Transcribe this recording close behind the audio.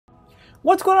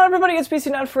What's going on, everybody? It's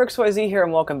PC9 for XYZ here,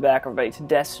 and welcome back, everybody, to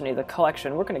Destiny, the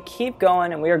collection. We're going to keep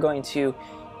going, and we are going to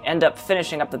end up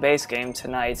finishing up the base game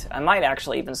tonight. I might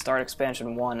actually even start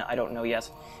Expansion 1, I don't know yet.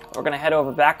 We're going to head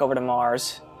back over to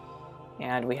Mars,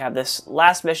 and we have this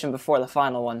last mission before the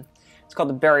final one. It's called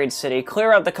the Buried City.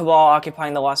 Clear out the Cabal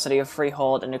occupying the lost city of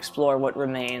Freehold and explore what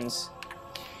remains.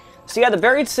 So yeah, the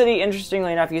Buried City,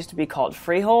 interestingly enough, used to be called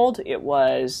Freehold. It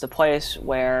was the place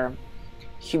where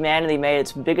humanity made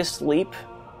its biggest leap,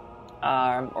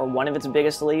 or one of its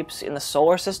biggest leaps in the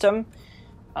solar system.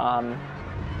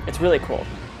 It's really cool.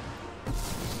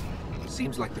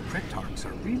 Seems like the Cryptarchs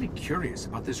are really curious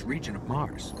about this region of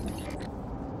Mars.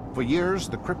 For years,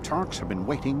 the Cryptarchs have been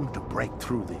waiting to break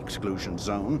through the exclusion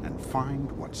zone and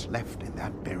find what's left in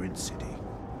that buried city.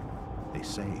 They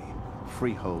say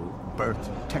Freehold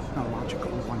birthed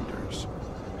technological wonders.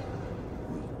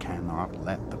 We cannot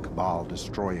let the Cabal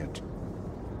destroy it.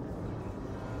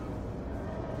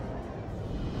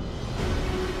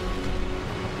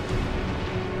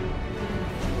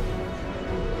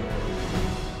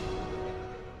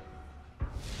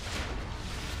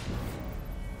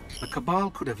 The Cabal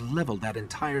could have leveled that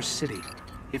entire city.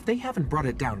 If they haven't brought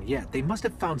it down yet, they must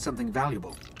have found something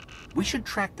valuable. We should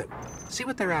track them, see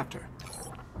what they're after.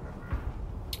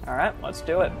 Alright, let's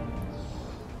do it.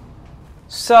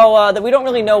 So, we don't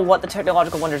really know what the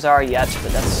technological wonders are yet,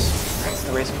 but that's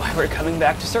the reason why we're coming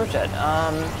back to search it.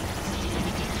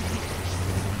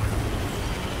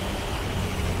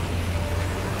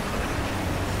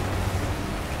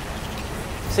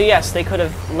 So yes, they could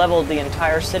have leveled the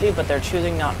entire city, but they're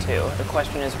choosing not to. The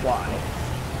question is why.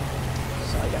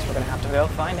 So I guess we're going to have to go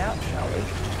find out, shall we?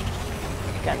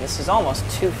 Again, this is almost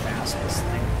too fast, this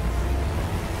thing.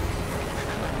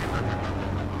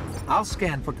 I'll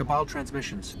scan for Cabal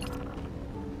transmissions.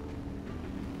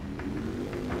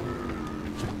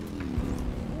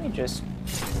 Let me just...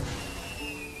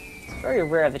 It's very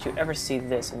rare that you ever see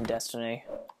this in Destiny.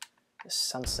 This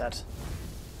sunset.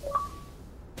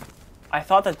 I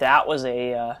thought that was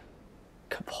a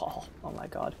Cabal. Oh my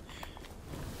god.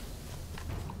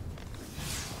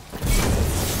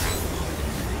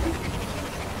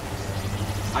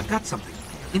 I've got something.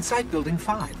 Inside Building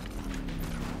 5.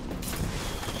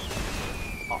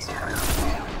 Awesome. God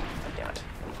damn it.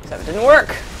 Except it didn't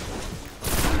work!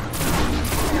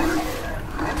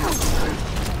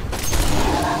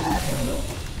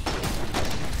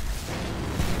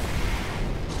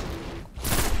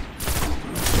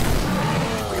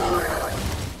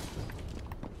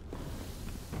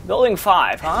 Building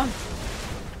 5, huh?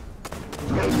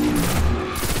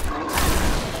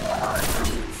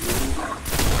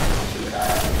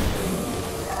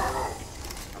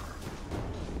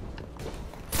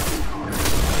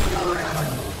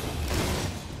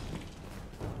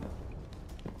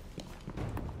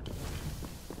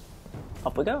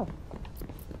 Up we go.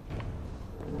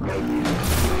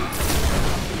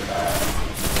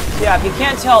 Yeah, if you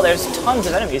can't tell, there's tons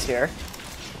of enemies here.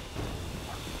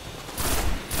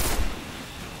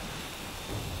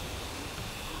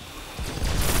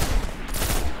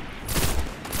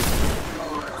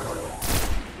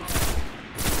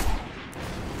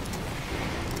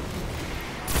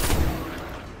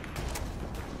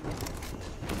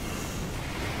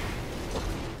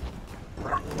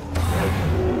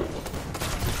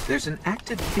 There's an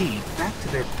active feed back to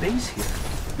their base here.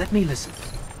 Let me listen.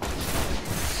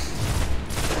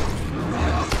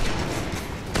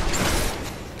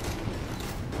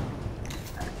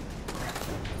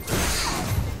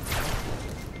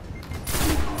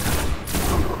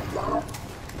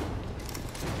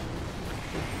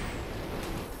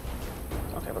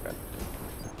 Okay, we're good.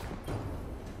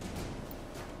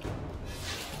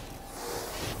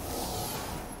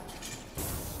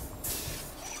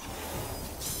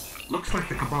 Looks like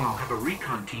the Cabal have a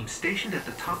recon team stationed at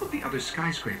the top of the other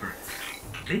skyscraper.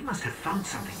 They must have found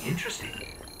something interesting.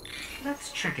 Let's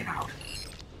check it out.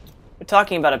 We're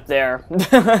talking about up there.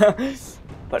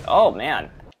 But, oh man.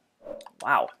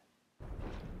 Wow.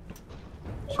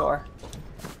 Sure.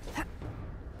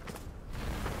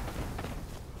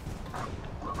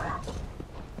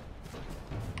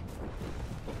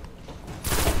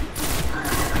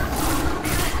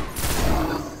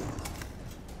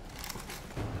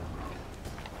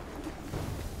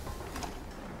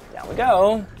 Down we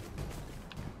go.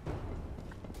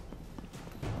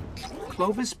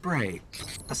 Clovis Bray,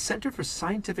 a center for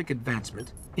scientific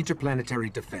advancement, interplanetary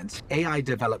defense, AI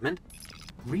development,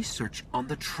 research on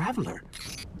the Traveler.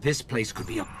 This place could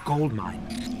be a gold mine.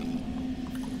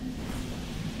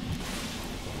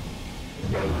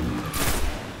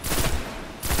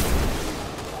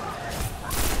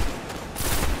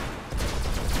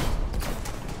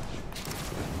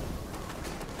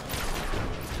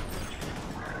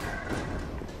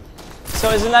 So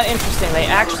isn't that interesting? They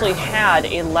actually had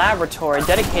a laboratory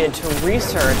dedicated to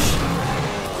research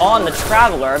on the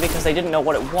Traveler because they didn't know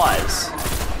what it was.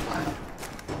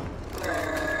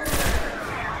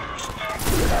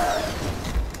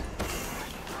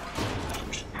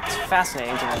 It's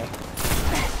fascinating to me.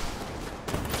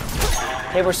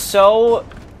 They were so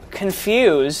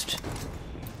confused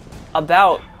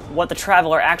about what the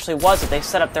Traveler actually was that they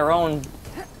set up their own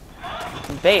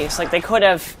base. Like, they could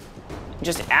have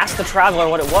just asked the Traveler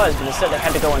what it was, but instead they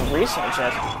had to go and research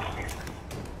it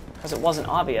because it wasn't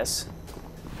obvious.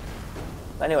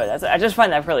 But anyway, I just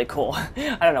find that really cool.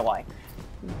 I don't know why.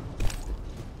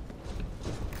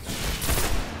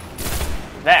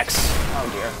 Vex. Oh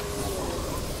dear.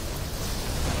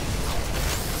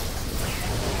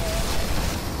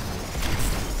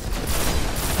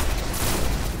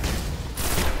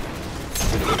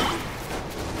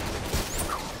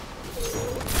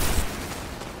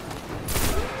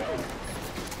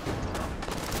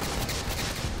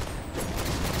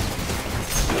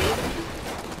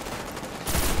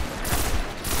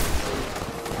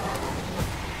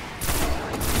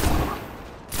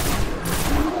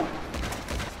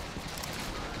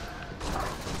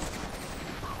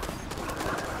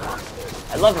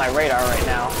 I love my radar right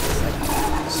now.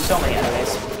 Like, so many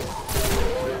enemies.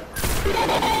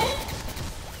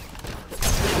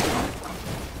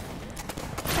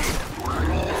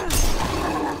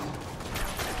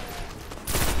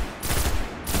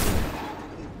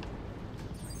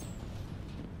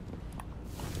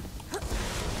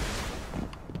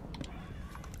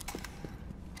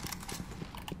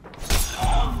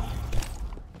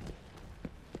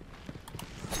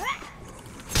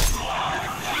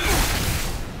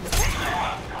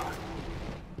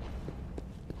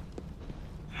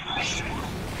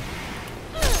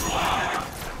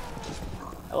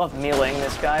 I love meleeing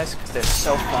these guys because they're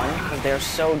so fun, because they're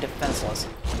so defenseless.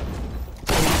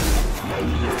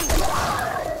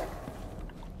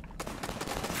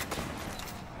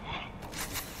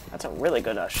 That's a really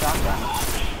good shotgun.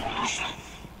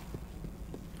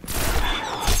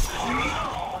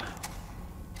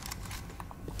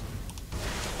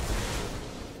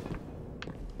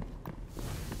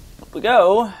 Up we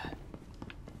go.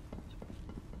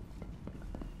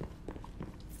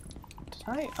 Did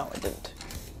I? Oh, I didn't.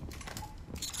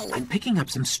 I'm picking up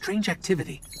some strange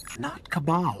activity. Not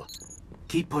Cabal.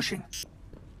 Keep pushing.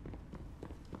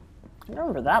 I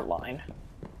remember that line.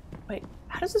 Wait,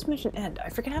 how does this mission end? I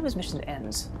forget how this mission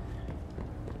ends.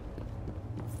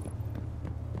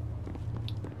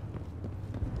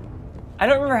 I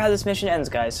don't remember how this mission ends,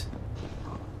 guys.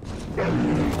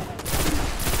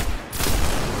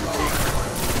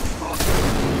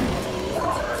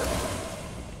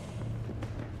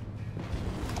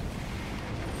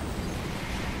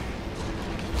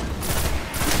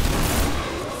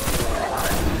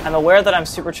 I'm aware that I'm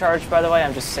supercharged, by the way.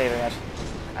 I'm just saving it.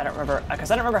 I don't remember,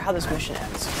 because I don't remember how this mission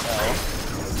ends, so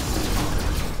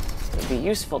it would be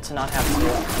useful to not have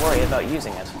to worry about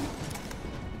using it.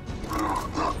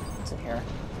 What's in here?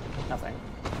 Nothing.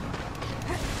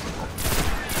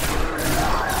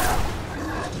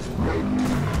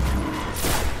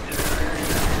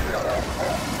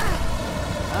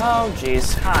 Oh,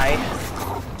 jeez. Hi.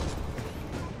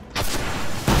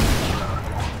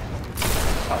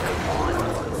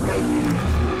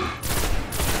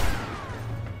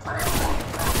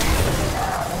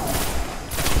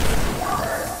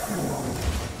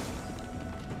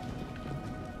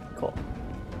 Cool.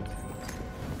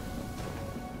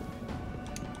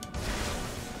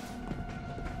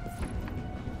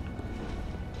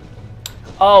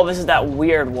 Oh, this is that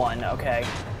weird one. Okay.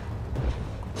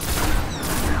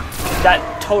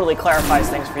 That totally clarifies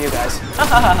things for you guys.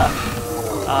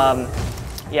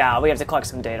 Yeah, we have to collect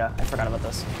some data. I forgot about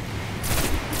this.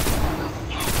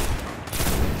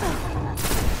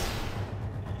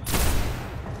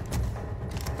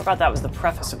 I forgot that was the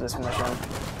preface of this mission.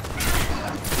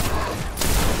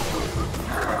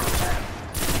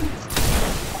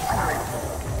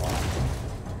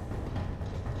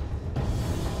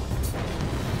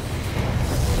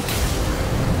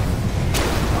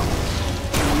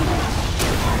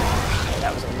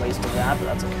 That was a waste of that, but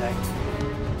that's okay.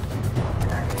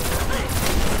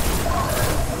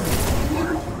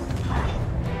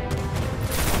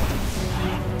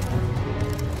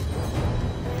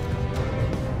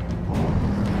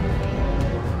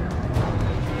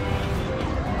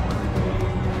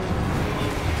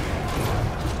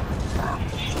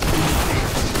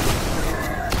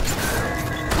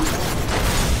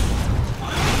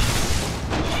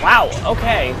 Wow,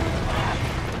 okay.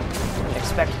 Didn't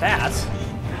expect that.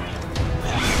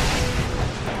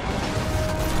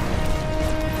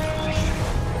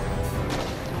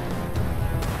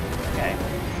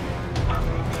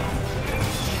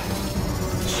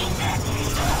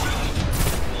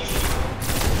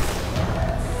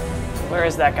 Where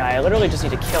is that guy? I literally just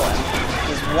need to kill him.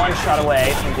 He's one shot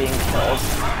away from being killed,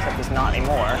 except he's not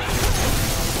anymore.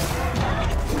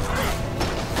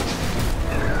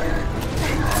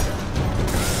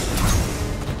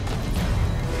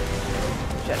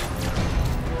 Shit.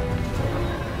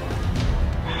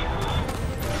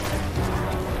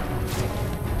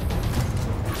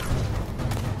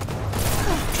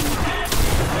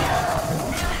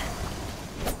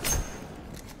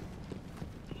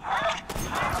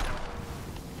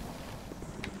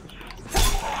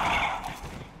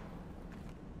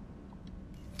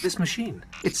 This machine,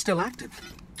 it's still active.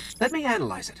 Let me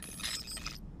analyze it.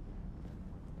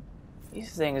 These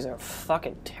things are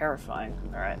fucking terrifying.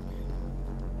 Alright.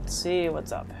 Let's see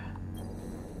what's up.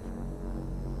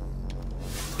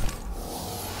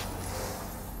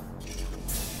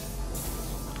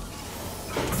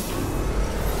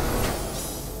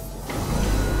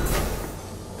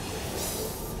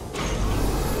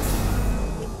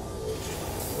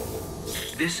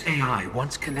 This AI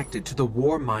once connected to the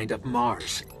war mind of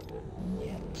Mars.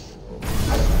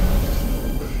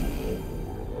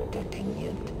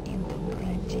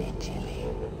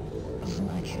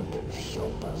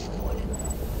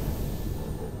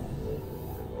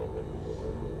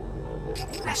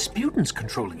 Rasputin's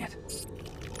controlling it.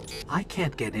 I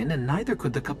can't get in, and neither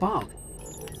could the Cabal.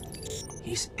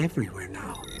 He's everywhere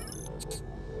now.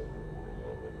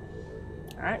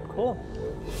 Alright, cool.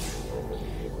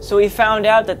 So we found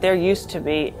out that there used to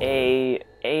be a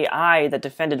AI that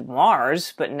defended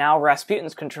Mars, but now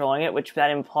Rasputin's controlling it, which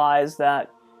that implies that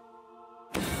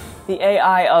the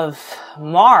AI of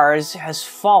Mars has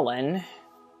fallen.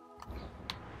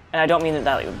 And I don't mean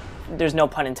that there's no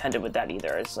pun intended with that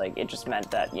either. It's like, it just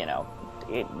meant that, you know,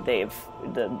 the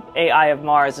AI of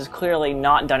Mars has clearly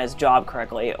not done its job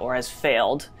correctly or has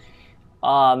failed.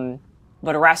 But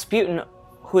Rasputin,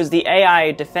 who is the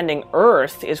AI defending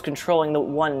Earth, is controlling the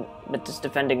one that is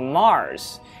defending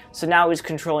Mars. So now he's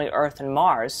controlling Earth and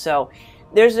Mars. So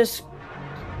there's this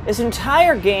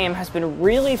entire game has been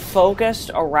really focused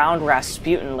around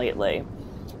Rasputin lately,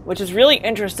 which is really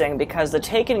interesting because the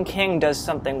Taken King does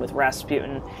something with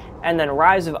Rasputin, and then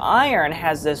Rise of Iron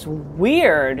has this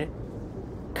weird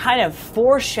kind of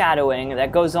foreshadowing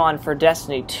that goes on for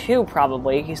Destiny 2,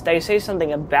 probably. They say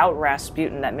something about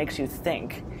Rasputin that makes you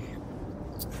think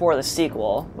for the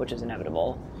sequel, which is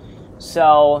inevitable.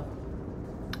 So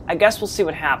I guess we'll see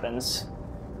what happens.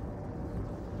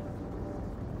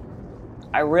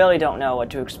 I really don't know what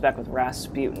to expect with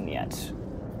Rasputin yet.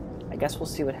 I guess we'll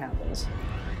see what happens.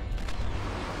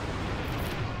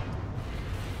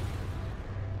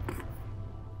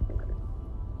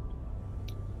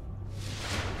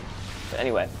 But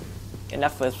anyway,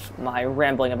 enough with my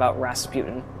rambling about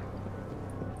Rasputin.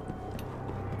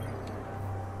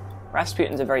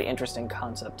 Rasputin's a very interesting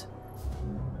concept.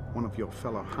 One of your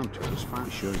fellow hunters, I'm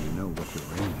sure you know what you're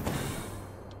aiming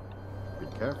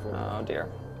at. Be careful. Oh dear.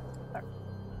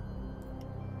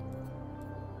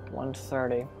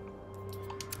 130.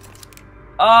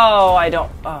 Oh, I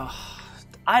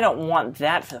don't want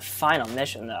that for the final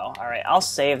mission, though. Alright, I'll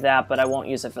save that, but I won't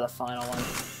use it for the final one.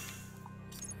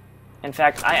 In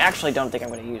fact, I actually don't think I'm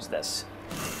going to use this.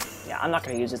 Yeah, I'm not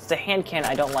going to use it. It's a hand cannon.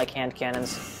 I don't like hand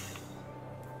cannons.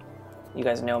 You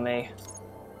guys know me.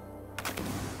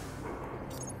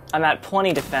 I'm at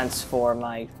plenty defense for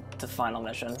the final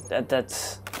mission.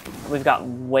 We've got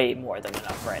way more than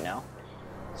enough right now.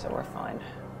 So we're fine.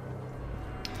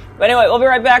 But anyway, we'll be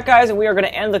right back, guys, and we are going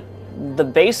to end the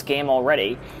base game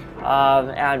already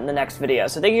in the next video.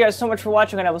 So thank you guys so much for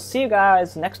watching, and I will see you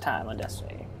guys next time on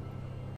Destiny.